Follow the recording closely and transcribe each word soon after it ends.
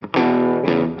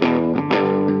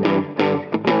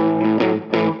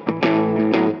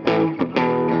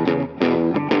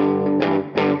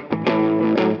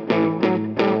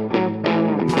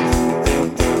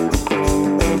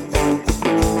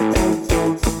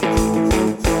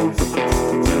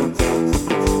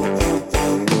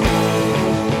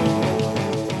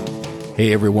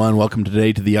Hey everyone, welcome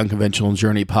today to the Unconventional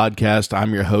Journey podcast.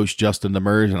 I'm your host, Justin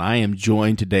Demers, and I am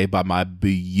joined today by my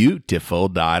beautiful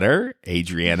daughter,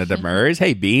 Anna Demers.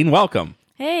 Hey Bean, welcome.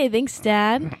 Hey, thanks,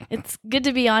 Dad. It's good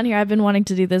to be on here. I've been wanting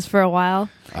to do this for a while.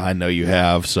 I know you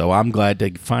have, so I'm glad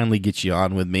to finally get you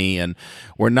on with me. And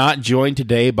we're not joined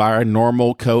today by our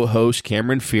normal co-host,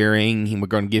 Cameron Fearing. We're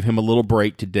going to give him a little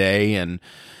break today, and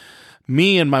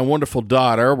me and my wonderful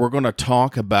daughter, we're going to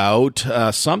talk about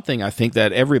something I think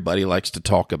that everybody likes to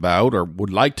talk about or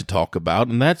would like to talk about,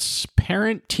 and that's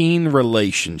parent-teen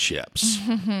relationships.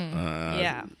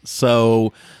 Yeah.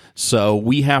 So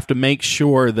we have to make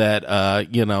sure that,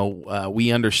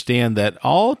 we understand that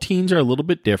all teens are a little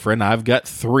bit different. I've got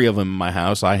 3 of them in my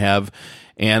house. I have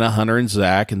Anna, Hunter, and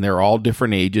Zach, and they're all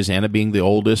different ages. Anna being the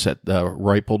oldest at the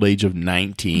ripe old age of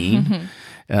 19.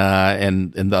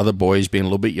 And the other boys being a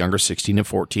little bit younger, 16 and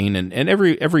 14, and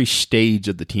every stage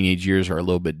of the teenage years are a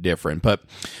little bit different. But,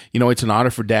 it's an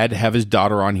honor for Dad to have his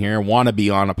daughter on here and want to be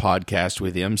on a podcast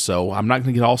with him. So I'm not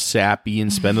going to get all sappy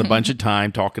and spend a bunch of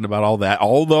time talking about all that,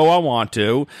 although I want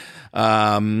to.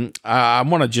 I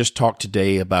want to just talk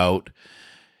today about,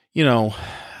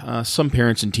 some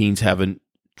parents and teens having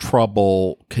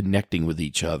trouble connecting with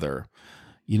each other.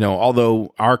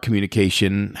 Although our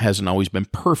communication hasn't always been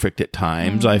perfect at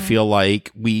times, I feel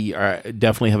like we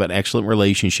definitely have an excellent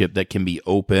relationship that can be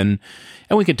open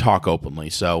and we can talk openly.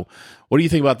 So what do you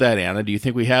think about that, Anna? Do you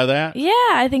think we have that? Yeah,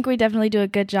 I think we definitely do a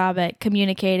good job at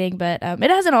communicating, but it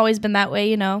hasn't always been that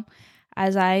way,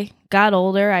 As I got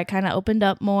older, I kind of opened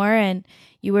up more and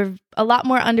you were a lot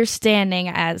more understanding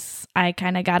as I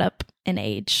kind of got up in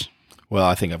age. Well,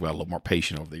 I think I've got a little more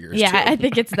patient over the years, Yeah, too. I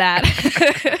think it's that.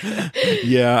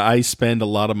 Yeah, I spend a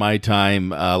lot of my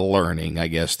time learning, I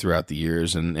guess, throughout the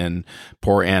years. And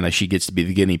poor Anna, she gets to be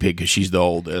the guinea pig because she's the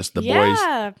oldest. What's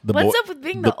up with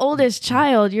being the oldest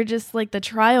child? You're just like the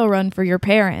trial run for your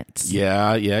parents.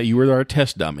 Yeah, you were our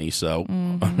test dummy. So,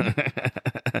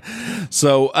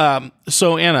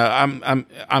 so Anna,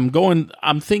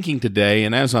 I'm thinking today,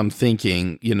 and as I'm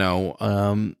thinking,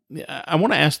 I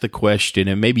want to ask the question,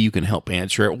 and maybe you can help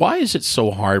answer it. Why is it so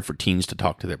hard for teens to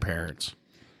talk to their parents?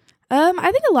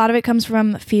 I think a lot of it comes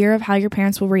from fear of how your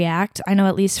parents will react. I know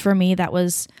at least for me, that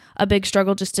was a big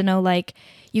struggle just to know, like,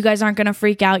 you guys aren't going to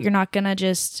freak out. You're not going to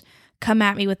just come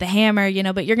at me with the hammer,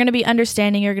 but you're going to be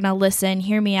understanding. You're going to listen,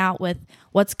 hear me out with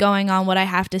what's going on, what I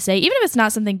have to say. Even if it's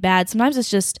not something bad, sometimes it's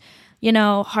just,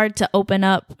 hard to open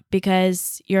up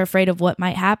because you're afraid of what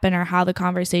might happen or how the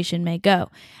conversation may go.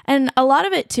 And a lot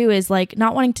of it too is like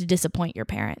not wanting to disappoint your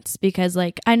parents because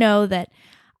I know that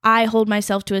I hold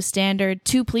myself to a standard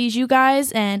to please you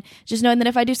guys, and just knowing that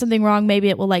if I do something wrong, maybe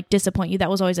it will disappoint you. That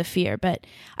was always a fear. But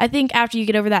I think after you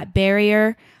get over that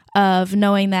barrier of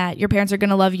knowing that your parents are going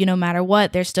to love you no matter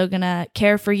what, they're still going to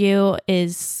care for you,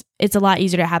 it's a lot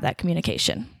easier to have that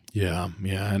communication. Yeah,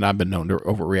 and I've been known to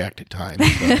overreact at times.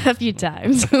 A few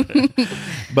times.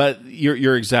 But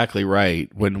you're exactly right.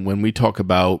 When we talk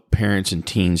about parents and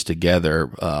teens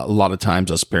together, a lot of times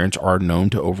us parents are known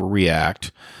to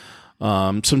overreact.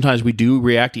 Sometimes we do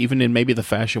react even in maybe the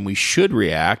fashion we should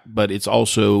react, but it's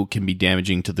also can be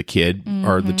damaging to the kid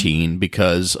or the teen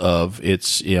because of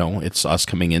it's us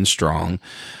coming in strong.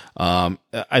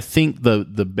 I think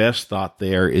the best thought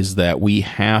there is that we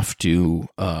have to,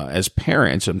 as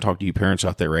parents, I'm talking to you parents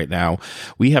out there right now,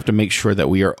 we have to make sure that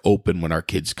we are open when our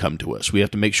kids come to us. We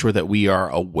have to make sure that we are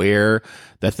aware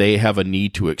that they have a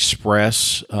need to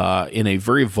express in a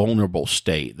very vulnerable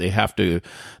state. They have to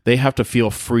feel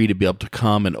free to be able to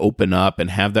come and open up and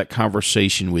have that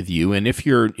conversation with you. And if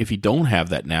you don't have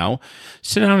that now,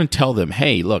 sit down and tell them,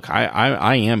 hey, look,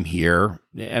 I am here.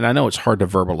 And I know it's hard to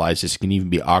verbalize this. It can even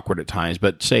be awkward at times,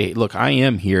 but say, look, I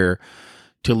am here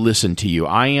to listen to you.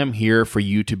 I am here for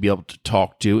you to be able to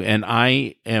talk to, and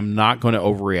I am not going to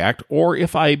overreact. Or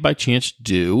if I by chance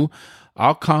do,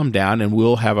 I'll calm down and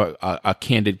we'll have a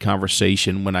candid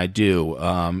conversation when I do.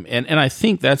 And I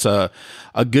think that's a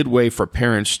good way for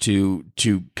parents to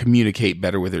communicate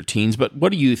better with their teens. But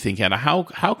what do you think, Anna?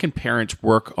 How can parents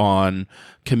work on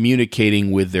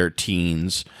communicating with their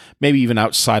teens, maybe even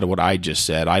outside of what I just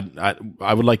said?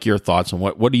 I would like your thoughts on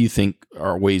what do you think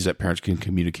are ways that parents can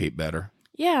communicate better?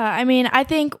 Yeah, I mean, I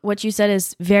think what you said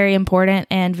is very important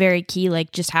and very key,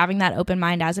 just having that open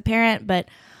mind as a parent, but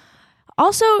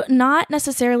also not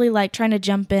necessarily trying to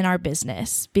jump in our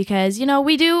business because,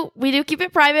 we do keep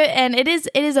it private, and it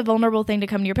is a vulnerable thing to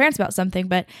come to your parents about something,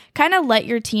 but kind of let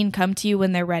your teen come to you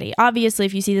when they're ready. Obviously,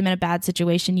 if you see them in a bad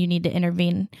situation, you need to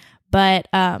intervene. But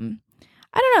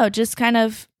I don't know, just kind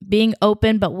of being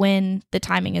open, but when the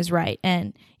timing is right.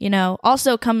 And,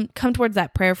 also come towards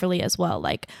that prayerfully as well.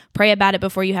 Like, pray about it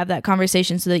before you have that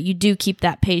conversation so that you do keep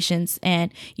that patience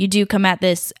and you do come at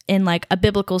this in like a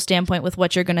biblical standpoint with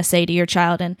what you're going to say to your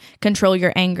child and control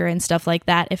your anger and stuff like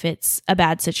that if it's a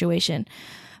bad situation.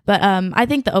 But I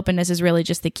think the openness is really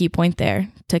just the key point there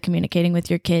to communicating with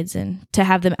your kids and to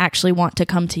have them actually want to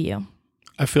come to you.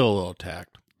 I feel a little attacked.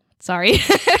 Sorry.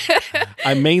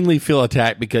 I mainly feel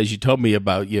attacked because you told me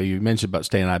about, you mentioned about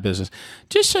staying out of business.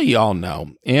 Just so you all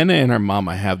know, Anna and her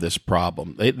mama have this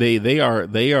problem. They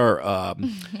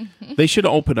should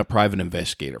open a private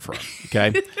investigator firm.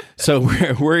 Okay. So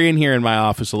we're in here in my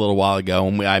office a little while ago,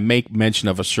 and I make mention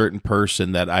of a certain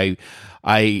person that I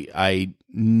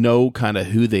know kind of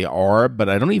who they are, but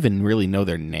I don't even really know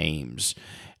their names.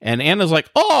 And Anna's like,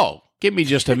 "Oh, give me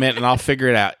just a minute and I'll figure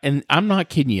it out." And I'm not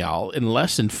kidding y'all. In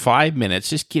less than 5 minutes,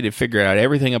 this kid had figured out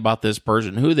everything about this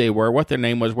person, who they were, what their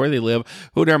name was, where they live,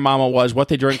 who their mama was, what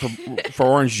they drank for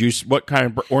orange juice, what kind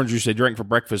of orange juice they drank for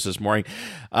breakfast this morning.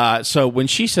 So when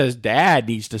she says dad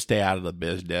needs to stay out of the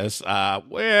business, Hey,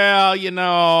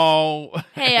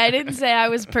 I didn't say I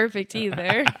was perfect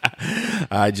either.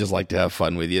 I just like to have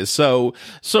fun with you. So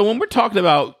when we're talking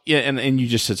about, and you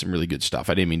just said some really good stuff.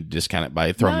 I didn't mean to discount it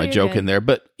by throwing my joke in there,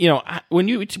 but when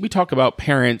we talk about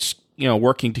parents,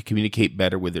 working to communicate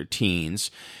better with their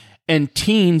teens, and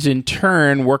teens in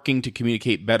turn working to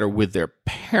communicate better with their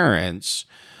parents,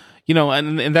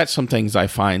 and that's some things I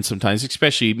find sometimes,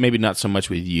 especially maybe not so much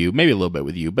with you, maybe a little bit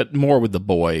with you, but more with the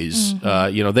boys.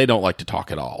 Mm-hmm. They don't like to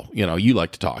talk at all. You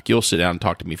like to talk. You'll sit down and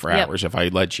talk to me for hours if I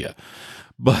let you.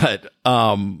 But,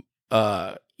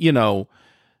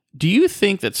 do you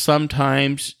think that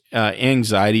sometimes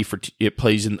anxiety it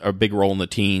plays a big role in the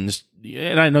teens?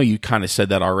 And I know you kind of said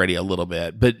that already a little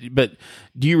bit, but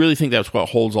do you really think that's what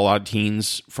holds a lot of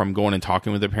teens from going and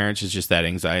talking with their parents, is just that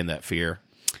anxiety and that fear?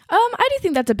 I do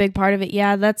think that's a big part of it.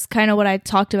 Yeah, that's kind of what I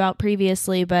talked about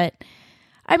previously. But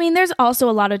I mean, there's also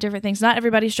a lot of different things. Not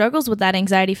everybody struggles with that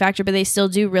anxiety factor, but they still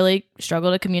do really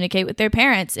struggle to communicate with their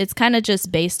parents. It's kind of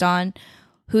just based on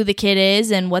who the kid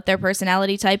is and what their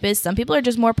personality type is. Some people are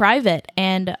just more private,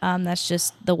 and that's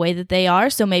just the way that they are.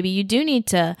 So maybe you do need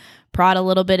to prod a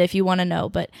little bit if you want to know.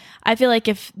 But I feel like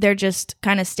if they're just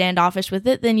kind of standoffish with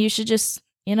it, then you should just,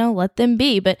 let them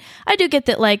be. But I do get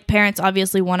that, like, parents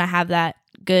obviously want to have that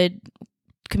good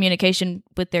communication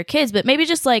with their kids, but maybe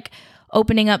just like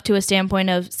opening up to a standpoint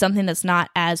of something that's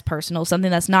not as personal, something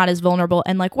that's not as vulnerable,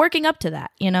 and like working up to that,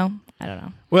 I don't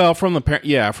know. Well, from the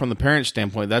parent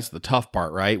standpoint, that's the tough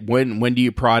part, right? When do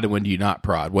you prod and when do you not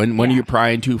prod? When are you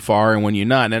prying too far and when you're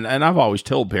not? And I've always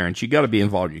told parents, you got to be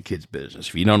involved in your kids' business.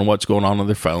 If you don't know what's going on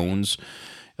their phones,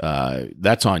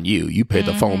 that's on you. You pay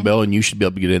the phone bill and you should be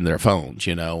able to get in their phones.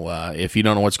 If you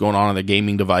don't know what's going on the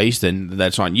gaming device, then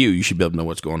that's on you. You should be able to know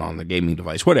what's going on the gaming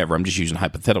device. Whatever. I'm just using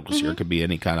hypotheticals here. It could be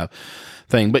any kind of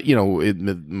thing. But,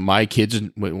 my kids,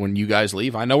 when you guys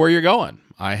leave, I know where you're going.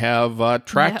 I have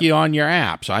tracked you on your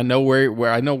apps. I know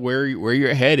where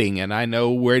you're heading, and I know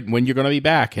when you're going to be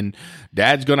back. And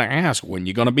Dad's going to ask, when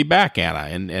you're going to be back, Anna,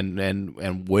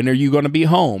 and when are you going to be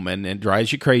home? And it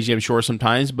drives you crazy, I'm sure,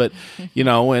 sometimes. But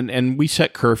and we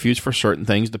set curfews for certain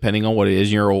things depending on what it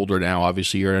is. You're older now,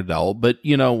 obviously you're an adult, but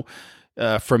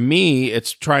for me,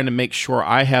 it's trying to make sure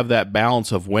I have that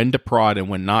balance of when to prod and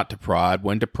when not to prod,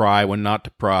 when to pry, when not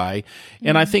to pry.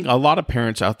 And I think a lot of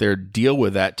parents out there deal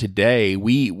with that today.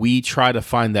 We try to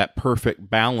find that perfect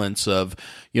balance of,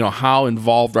 how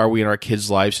involved are we in our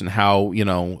kids' lives, and how,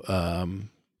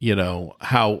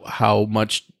 how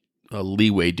much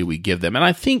leeway do we give them? And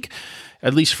I think,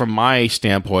 at least from my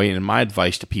standpoint, and my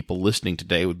advice to people listening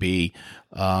today would be,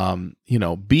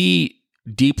 be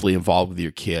deeply involved with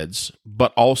your kids,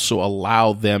 but also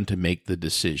allow them to make the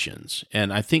decisions.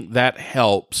 And I think that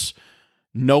helps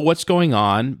know what's going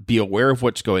on, be aware of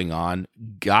what's going on,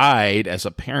 guide as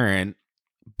a parent,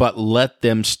 but let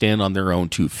them stand on their own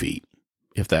 2 feet,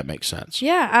 if that makes sense.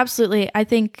 Yeah, absolutely. I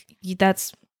think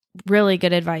that's really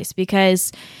good advice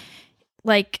because,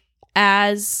 like,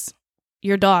 as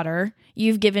your daughter,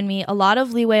 you've given me a lot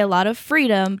of leeway, a lot of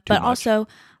freedom, but also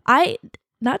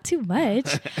not too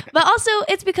much, but also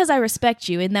it's because I respect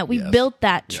you and that we built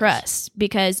that trust,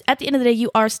 because at the end of the day,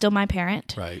 you are still my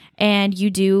parent, right? And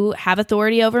you do have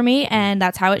authority over me, and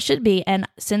that's how it should be. And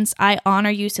since I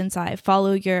honor you, since I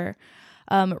follow your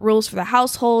rules for the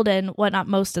household and whatnot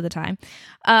most of the time,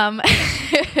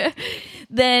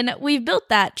 then we've built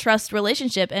that trust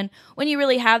relationship. And when you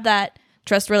really have that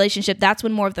trust relationship, that's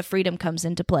when more of the freedom comes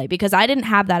into play, because I didn't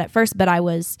have that at first, but I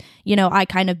was, I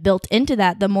kind of built into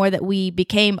that the more that we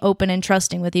became open and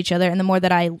trusting with each other, and the more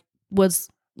that I was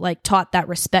like taught that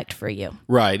respect for you.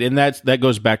 Right. And that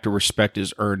goes back to respect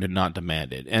is earned and not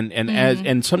demanded.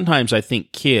 And sometimes I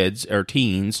think kids or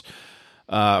teens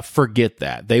forget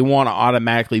that. They want to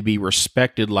automatically be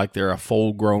respected like they're a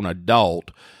full-grown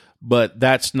adult, but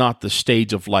that's not the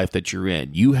stage of life that you're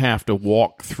in. You have to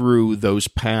walk through those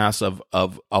paths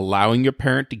of allowing your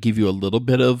parent to give you a little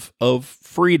bit of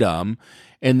freedom,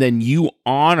 and then you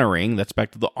honoring, that's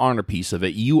back to the honor piece of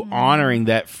it, you honoring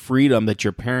that freedom that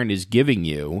your parent is giving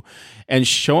you and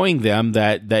showing them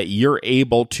that you're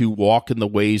able to walk in the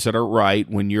ways that are right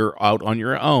when you're out on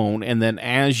your own. And then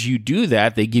as you do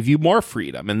that, they give you more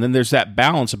freedom. And then there's that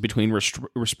balance between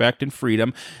respect and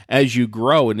freedom as you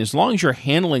grow. And as long as you're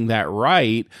handling that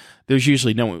right, there's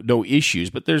usually no issues,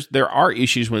 but there are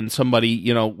issues when somebody,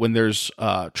 when there's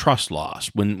trust loss,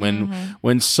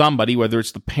 when somebody, whether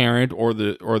it's the parent or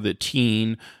the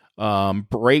teen,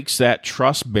 breaks that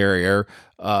trust barrier.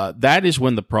 That is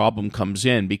when the problem comes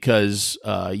in, because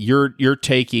you're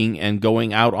taking and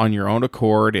going out on your own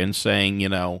accord and saying,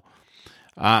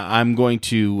 I'm going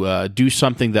to do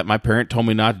something that my parent told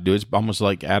me not to do. It's almost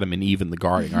like Adam and Eve in the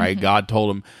garden, right? God told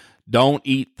them, don't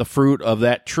eat the fruit of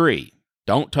that tree.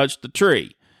 Don't touch the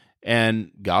tree.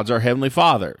 And God's our Heavenly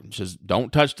Father. He says,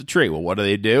 don't touch the tree. Well, what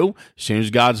do? As soon as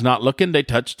God's not looking, they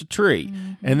touch the tree.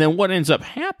 Mm-hmm. And then what ends up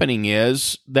happening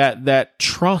is that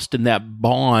trust and that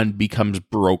bond becomes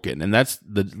broken. And that's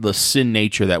the sin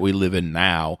nature that we live in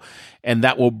now. And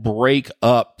that will break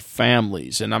up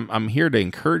families. And I'm here to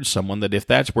encourage someone that if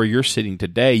that's where you're sitting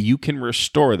today, you can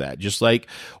restore that. Just like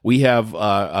we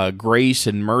have grace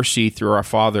and mercy through our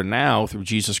Father now, through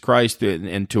Jesus Christ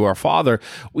and to our Father,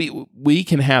 we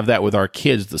can have that with our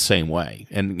kids the same way.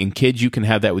 And kids, you can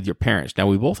have that with your parents. Now,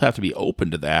 we both have to be open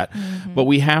to that, but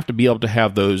we have to be able to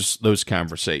have those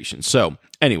conversations. So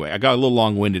anyway, I got a little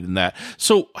long-winded in that.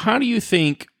 So how do you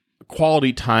think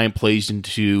quality time plays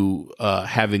into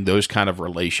having those kind of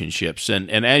relationships?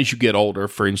 And as you get older,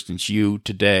 for instance, you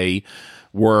today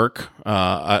work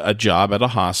a job at a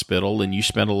hospital and you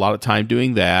spend a lot of time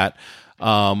doing that.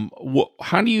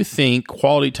 How do you think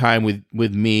quality time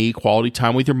with me, quality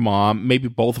time with your mom, maybe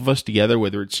both of us together,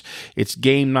 whether it's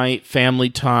game night, family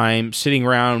time, sitting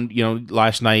around,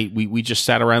 last night we just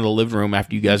sat around the living room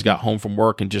after you guys got home from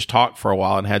work and just talked for a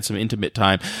while and had some intimate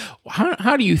time.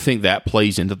 How do you think that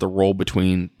plays into the role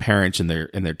between parents and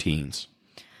their teens?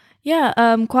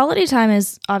 Yeah, quality time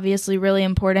is obviously really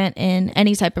important in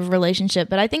any type of relationship,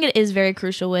 but I think it is very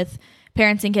crucial with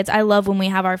parents and kids. I love when we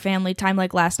have our family time,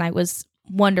 like last night was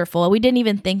wonderful. We didn't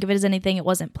even think of it as anything. It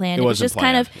wasn't planned. It was just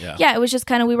kind of, it was just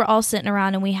kind of, we were all sitting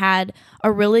around and we had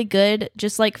a really good,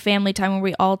 just like family time where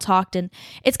we all talked. And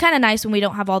it's kind of nice when we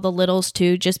don't have all the littles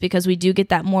too, just because we do get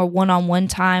that more one-on-one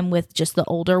time with just the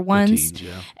older ones. The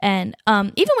teens, yeah. And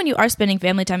even when you are spending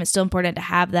family time, it's still important to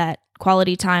have that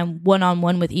quality time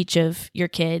one-on-one with each of your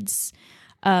kids.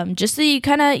 Just so you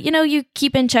kind of, you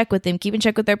keep in check with them, keep in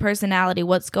check with their personality,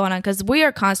 what's going on. Because we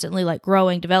are constantly like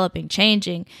growing, developing,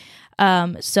 changing.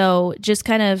 So just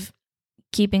kind of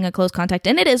keeping a close contact.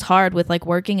 And it is hard with like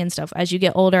working and stuff as you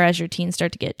get older, as your teens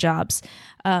start to get jobs.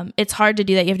 It's hard to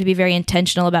do that. You have to be very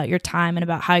intentional about your time and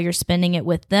about how you're spending it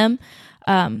with them.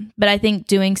 But I think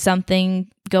doing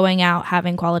something, going out,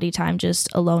 having quality time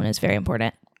just alone is very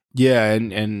important. Yeah.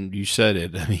 And you said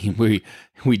it. I mean,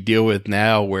 we deal with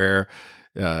now where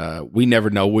we never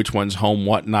know which one's home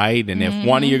what night. And if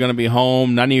one of you are going to be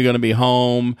home, none of you are going to be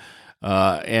home.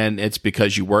 And it's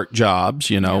because you work jobs,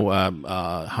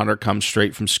 Hunter comes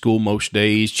straight from school most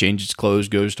days, changes clothes,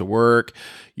 goes to work.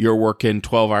 You're working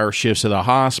 12-hour shifts at a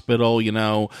hospital,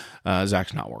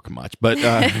 Zach's not working much, but,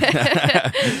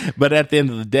 but at the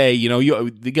end of the day,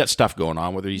 you got stuff going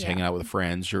on, whether he's hanging out with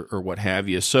friends or what have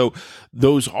you. So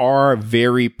those are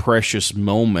very precious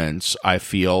moments, I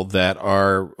feel, that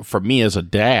are, for me as a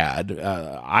dad,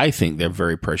 I think they're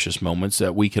very precious moments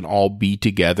that we can all be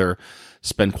together,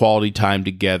 spend quality time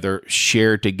together,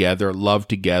 share together, love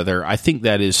together. I think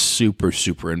that is super,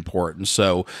 super important.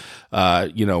 So,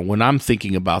 when I'm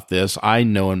thinking about this, I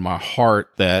know in my heart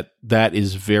that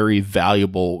is very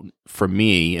valuable for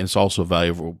me, and it's also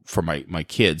valuable for my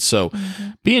kids. So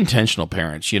be intentional,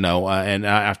 parents, and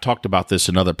I've talked about this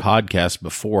in other podcasts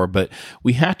before, but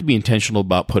we have to be intentional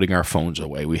about putting our phones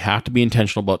away. We have to be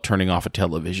intentional about turning off a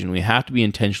television. We have to be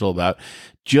intentional about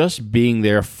just being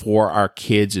there for our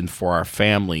kids and for our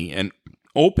family and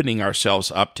opening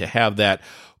ourselves up to have that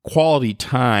quality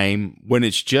time when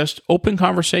it's just open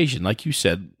conversation. Like you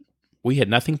said, we had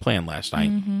nothing planned last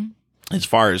night as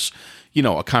far as,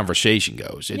 a conversation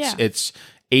goes. It's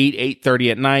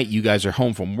 8:30 at night. You guys are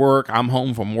home from work. I'm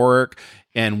home from work.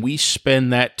 and we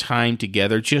spend that time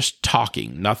together just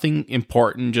talking, nothing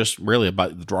important, just really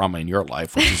about the drama in your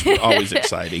life, which is always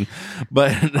exciting.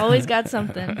 But Always got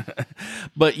something.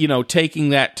 But taking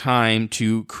that time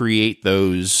to create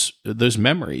those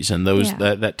memories and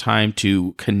that time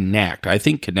to connect. I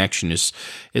think connection is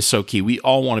so key. We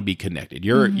all want to be connected.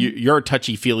 You're a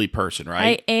touchy-feely person,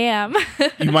 right? I am.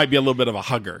 You might be a little bit of a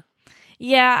hugger.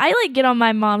 Yeah, I get on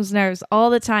my mom's nerves all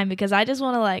the time because I just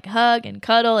want to hug and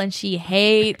cuddle, and she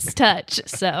hates touch.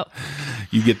 So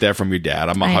you get that from your dad.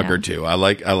 I'm a hugger know. too. I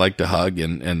like to hug,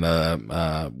 and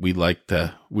we like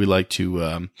to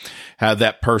have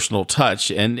that personal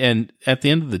touch. And at the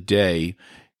end of the day,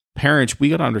 parents, we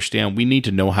got to understand we need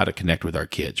to know how to connect with our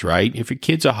kids, right? If your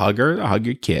kid's a hugger, hug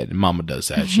your kid. And Mama does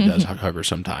that. She does hug her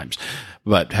sometimes,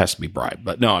 but has to be bribed.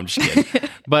 But no, I'm just kidding.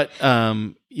 But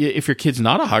if your kid's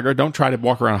not a hugger, don't try to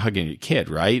walk around hugging your kid,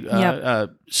 right?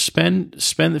 Yep.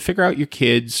 Figure out your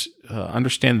kids,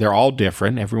 understand they're all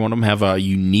different. Every one of them have a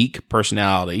unique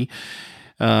personality.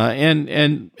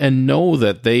 And know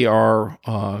that they are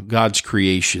God's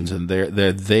creations, and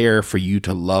they're there for you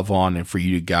to love on and for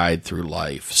you to guide through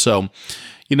life. So,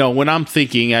 when I'm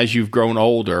thinking as you've grown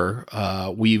older,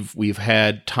 we've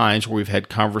had times where we've had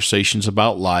conversations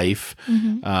about life.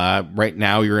 Mm-hmm. Right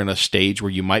now, you're in a stage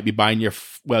where you might be buying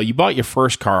you bought your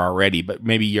first car already, but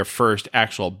maybe your first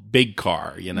actual big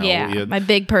car. Yeah, my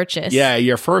big purchase. Yeah,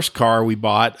 your first car we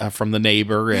bought from the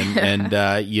neighbor, and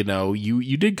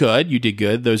you did good. You did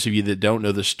good. Those of you that don't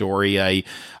know the story, I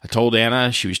told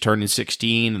Anna she was turning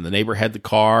 16, and the neighbor had the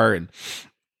car, and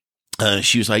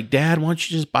she was like, "Dad, why don't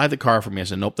you just buy the car for me?" I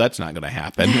said, "Nope, that's not going to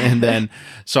happen." And then,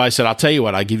 so I said, "I'll tell you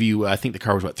what, I'll give you." I think the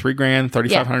car was $3,000,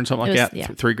 $3,500, something like that. Yeah.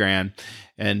 $3,000.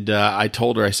 And I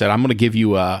told her, I said, "I'm going to give you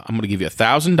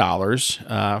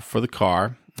 $1,000 for the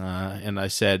car." And I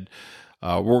said,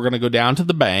 "We're going to go down to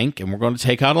the bank and we're going to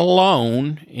take out a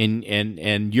loan,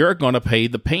 and you're going to pay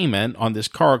the payment on this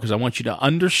car because I want you to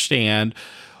understand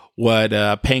what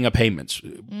paying a payments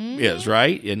is,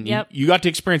 right?" And yep. you got to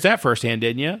experience that firsthand,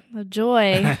 didn't you? The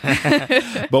joy.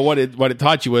 But what it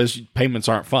taught you was payments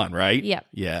aren't fun, right? Yep.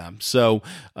 Yeah. So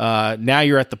now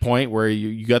you're at the point where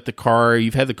you got the car.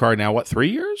 You've had the car now, what, 3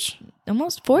 years?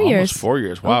 Almost 4 years. Almost 4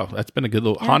 years. Wow, that's been a good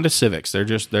little Honda Civics.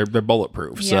 They're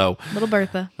bulletproof. Yeah. So little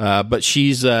Bertha. but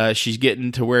she's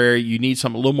getting to where you need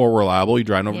something a little more reliable. You're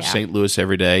driving over to St. Louis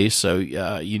every day, so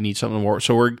you need something more.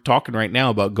 So we're talking right now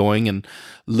about going and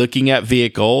looking at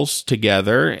vehicles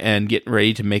together and getting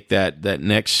ready to make that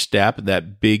next step,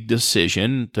 that big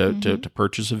decision to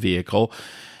purchase a vehicle.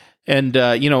 And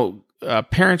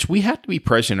parents, we have to be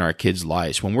present in our kids'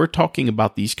 lives when we're talking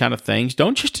about these kind of things.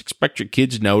 Don't just expect your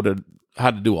kids to know how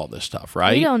to do all this stuff,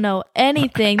 right? You don't know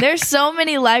anything. There's so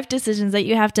many life decisions that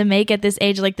you have to make at this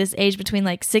age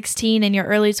between 16 and your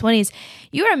early 20s.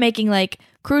 You are making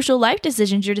crucial life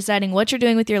decisions. You're deciding what you're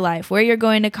doing with your life, where you're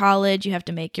going to college. You have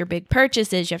to make your big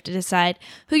purchases. You have to decide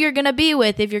who you're going to be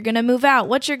with, if you're going to move out,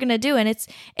 what you're going to do. And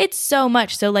it's so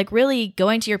much. So really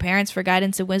going to your parents for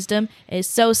guidance and wisdom is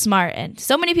so smart. And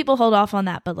so many people hold off on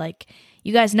that, but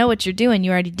you guys know what you're doing.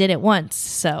 You already did it once.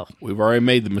 So we've already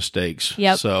made the mistakes.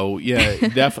 Yep. So yeah,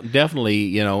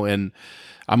 definitely, and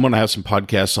I'm going to have some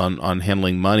podcasts on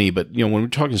handling money, but when we're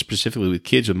talking specifically with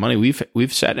kids with money,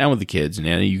 we've sat down with the kids, and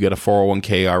Anna, you got a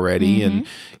 401k already, and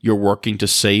you're working to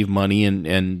save money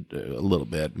and a little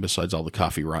bit besides all the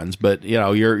coffee runs, but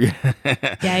you're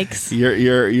yikes.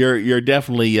 You're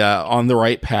definitely on the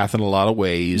right path in a lot of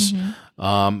ways.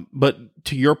 But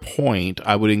to your point,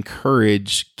 I would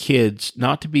encourage kids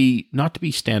not to be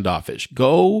standoffish.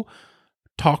 Go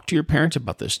talk to your parents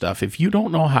about this stuff. If you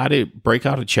don't know how to break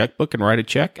out a checkbook and write a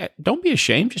check, don't be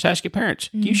ashamed. Just ask your parents.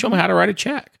 Can you show me how to write a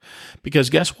check? Because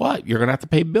guess what? You're going to have to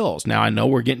pay bills. Now, I know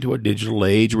we're getting to a digital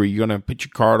age where you're going to put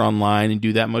your card online and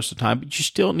do that most of the time, but you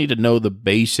still need to know the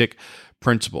basic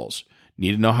principles. You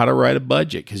need to know how to write a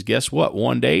budget, because guess what?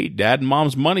 One day, dad and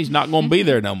mom's money's not going to be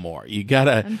there no more. You got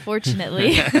to...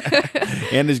 Unfortunately.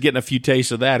 Anna's getting a few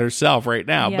tastes of that herself right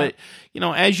now. Yep. But,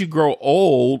 as you grow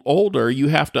older, you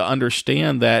have to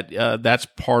understand that that's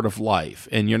part of life.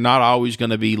 And you're not always going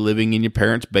to be living in your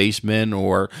parents' basement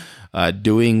or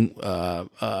living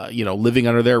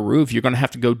under their roof. You're going to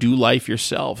have to go do life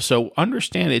yourself. So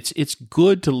understand it's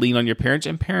good to lean on your parents.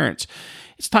 And parents,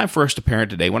 it's time for us to parent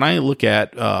today. When I look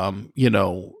at,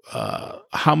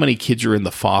 how many kids are in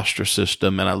the foster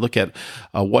system, and I look at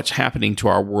what's happening to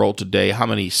our world today, how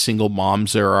many single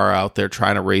moms there are out there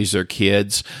trying to raise their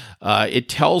kids, it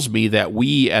tells me that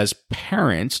we as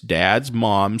parents, dads,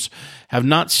 moms, have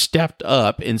not stepped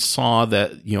up and saw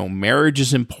that, marriage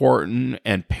is important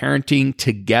and parenting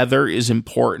together is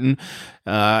important.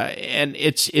 And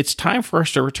it's time for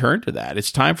us to return to that.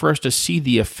 It's time for us to see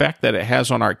the effect that it has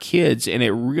on our kids. And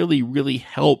it really, really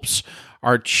helps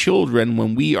our children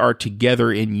when we are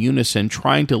together in unison,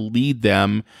 trying to lead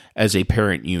them as a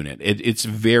parent unit. It's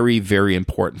very, very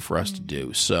important for us to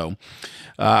do. So,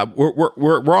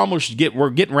 we're almost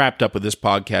getting wrapped up with this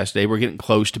podcast today. We're getting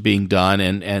close to being done,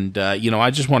 and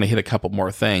I just want to hit a couple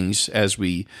more things as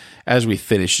we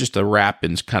finish, just to wrap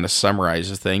and kind of summarize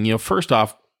the thing. First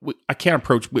off, we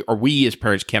as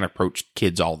parents can't approach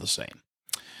kids all the same.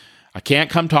 I can't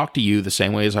come talk to you the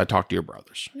same way as I talk to your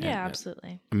brothers. Yeah,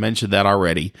 absolutely. I mentioned that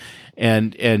already,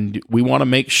 and we want to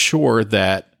make sure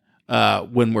that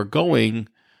when we're going,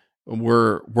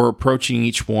 we're approaching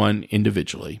each one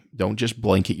individually. Don't just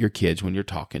blanket your kids when you're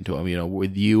talking to them.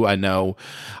 With you, I know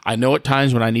at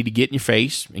times when I need to get in your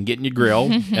face and get in your grill,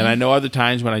 and I know other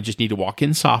times when I just need to walk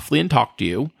in softly and talk to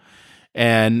you.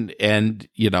 And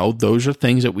those are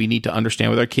things that we need to understand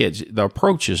with our kids. The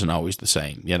approach isn't always the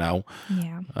same, Yeah.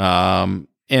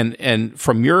 And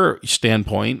from your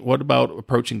standpoint, what about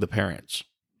approaching the parents?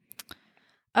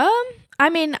 I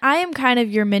mean, I am kind of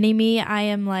your mini me. I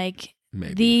am like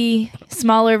the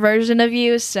smaller version of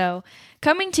you. So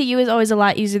coming to you is always a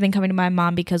lot easier than coming to my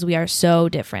mom because we are so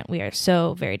different. We are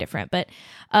so very different. But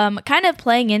kind of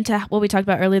playing into what we talked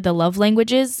about earlier, the love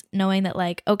languages, knowing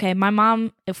that okay, my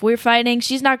mom, if we're fighting,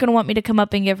 she's not going to want me to come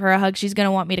up and give her a hug. She's going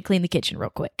to want me to clean the kitchen real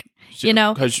quick.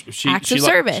 Because acts of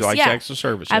service. She likes acts of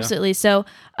service. Yeah. Absolutely. So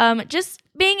just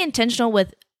being intentional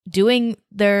with doing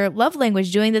their love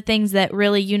language, doing the things that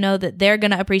really that they're going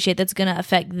to appreciate, that's going to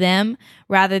affect them,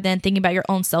 rather than thinking about your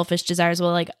own selfish desires.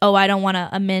 Well, I don't want to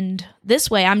amend this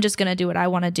way. I'm just going to do what I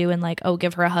want to do and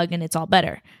give her a hug and it's all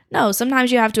better. No,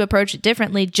 sometimes you have to approach it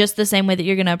differently, just the same way that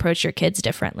you're going to approach your kids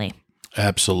differently.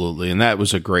 Absolutely. And that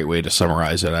was a great way to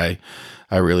summarize it.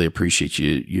 I really appreciate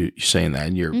you saying that,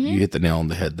 and you hit the nail on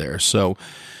the head there. So,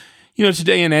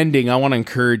 today in ending, I want to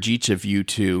encourage each of you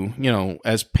to,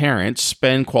 as parents,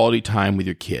 spend quality time with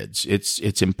your kids.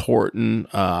 It's important.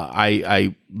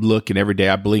 I look, and every day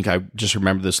I blink, I just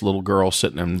remember this little girl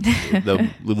sitting the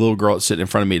little girl that's sitting in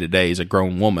front of me today is a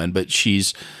grown woman, but she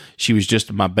was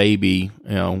just my baby,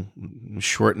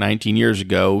 short 19 years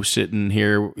ago, sitting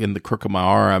here in the crook of my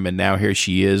arm, and now here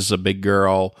she is, a big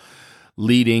girl,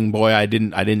 leading. Boy, I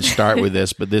didn't start with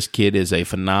this, but this kid is a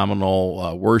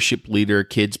phenomenal worship leader,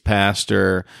 kids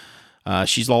pastor.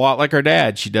 She's a lot like her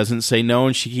dad. She doesn't say no,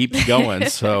 and she keeps going.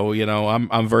 So,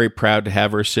 I'm very proud to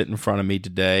have her sit in front of me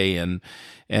today. And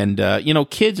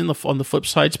kids on the flip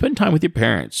side, spend time with your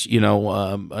parents.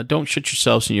 Don't shut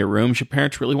yourselves in your rooms. Your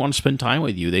parents really want to spend time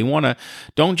with you.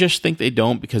 Don't just think they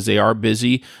don't because they are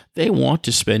busy. They want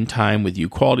to spend time with you,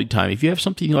 quality time. If you have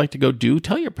something you like to go do,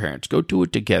 tell your parents, go do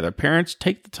it together. Parents,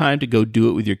 take the time to go do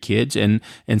it with your kids and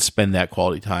spend that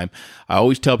quality time. I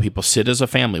always tell people, sit as a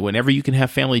family. Whenever you can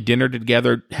have family dinner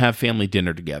together, have family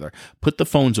dinner together. Put the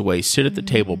phones away, sit at the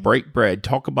table, break bread,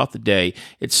 talk about the day.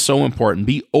 It's so important.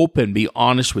 Be open, be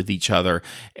honest with each other,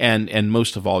 and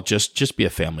most of all, just be a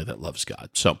family that loves God.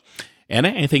 So, Anna,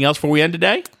 anything else before we end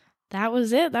today? That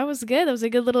was it. That was good. That was a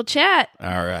good little chat.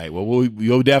 All right. Well,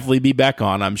 we'll definitely be back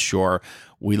on, I'm sure.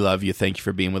 We love you. Thank you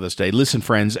for being with us today. Listen,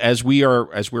 friends, as we're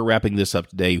wrapping this up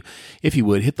today, if you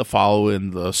would hit the follow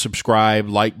and the subscribe,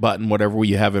 like button, whatever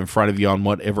you have in front of you on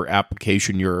whatever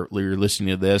application you're listening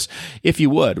to this. If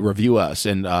you would, review us.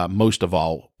 And most of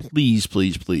all, please,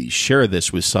 please, please share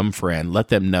this with some friend. Let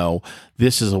them know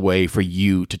this is a way for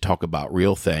you to talk about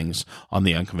real things on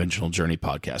the Unconventional Journey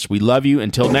podcast. We love you.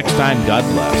 Until next time, God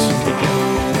bless. Take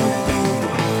care.